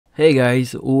Hey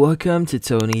guys, welcome to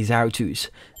Tony's How To's.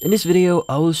 In this video,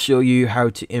 I will show you how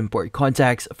to import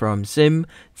contacts from SIM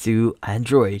to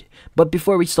Android. But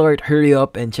before we start, hurry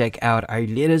up and check out our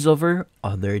latest offer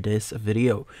under this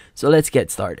video. So let's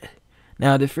get started.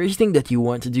 Now, the first thing that you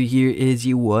want to do here is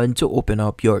you want to open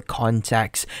up your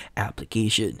contacts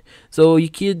application. So you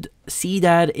could see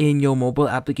that in your mobile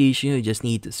application, you just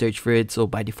need to search for it. So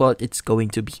by default, it's going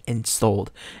to be installed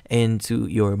into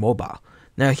your mobile.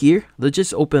 Now here, let's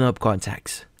just open up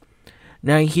contacts.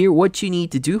 Now here, what you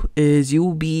need to do is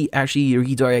you'll be actually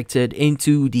redirected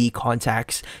into the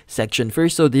contacts section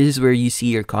first. So this is where you see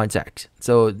your contacts.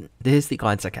 So this is the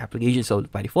contact application. So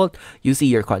by default, you see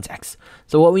your contacts.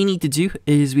 So what we need to do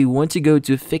is we want to go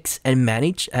to fix and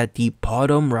manage at the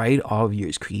bottom right of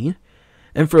your screen.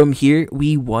 And from here,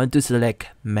 we want to select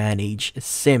manage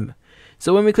SIM.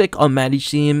 So when we click on manage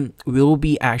SIM, we'll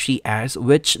be actually asked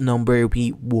which number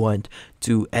we want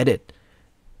to edit.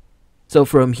 So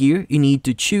from here, you need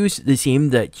to choose the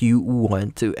SIM that you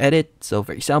want to edit. So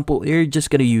for example, we're just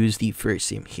going to use the first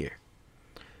SIM here.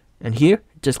 And here,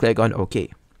 just click on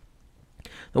OK.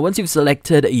 Now once you've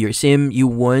selected your SIM, you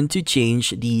want to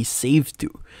change the save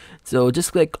to. So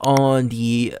just click on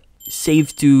the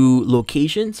save to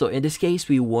location. So in this case,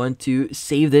 we want to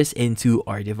save this into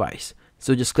our device.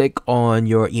 So just click on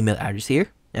your email address here.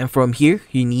 And from here,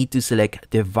 you need to select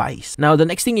device. Now, the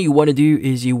next thing you want to do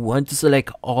is you want to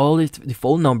select all the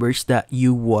phone numbers that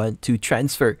you want to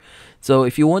transfer. So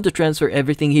if you want to transfer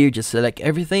everything here, just select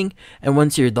everything. And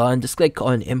once you're done, just click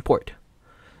on import.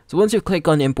 So once you click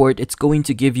on import, it's going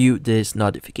to give you this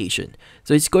notification.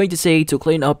 So it's going to say to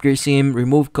clean up your SIM,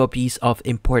 remove copies of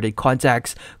imported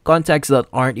contacts. Contacts that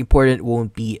aren't important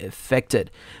won't be affected.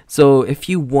 So if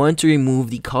you want to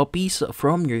remove the copies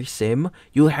from your SIM,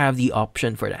 you'll have the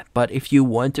option for that. But if you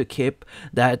want to keep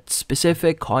that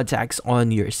specific contacts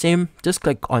on your SIM, just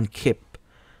click on keep.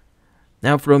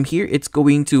 Now from here, it's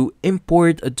going to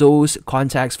import those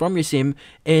contacts from your SIM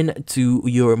into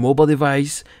your mobile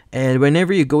device. And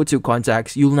whenever you go to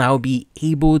contacts, you'll now be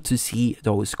able to see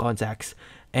those contacts.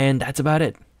 And that's about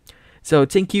it. So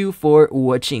thank you for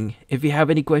watching. If you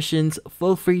have any questions,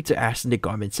 feel free to ask in the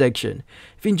comment section.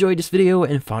 If you enjoyed this video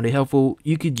and found it helpful,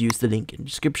 you could use the link in the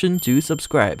description to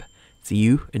subscribe. See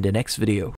you in the next video.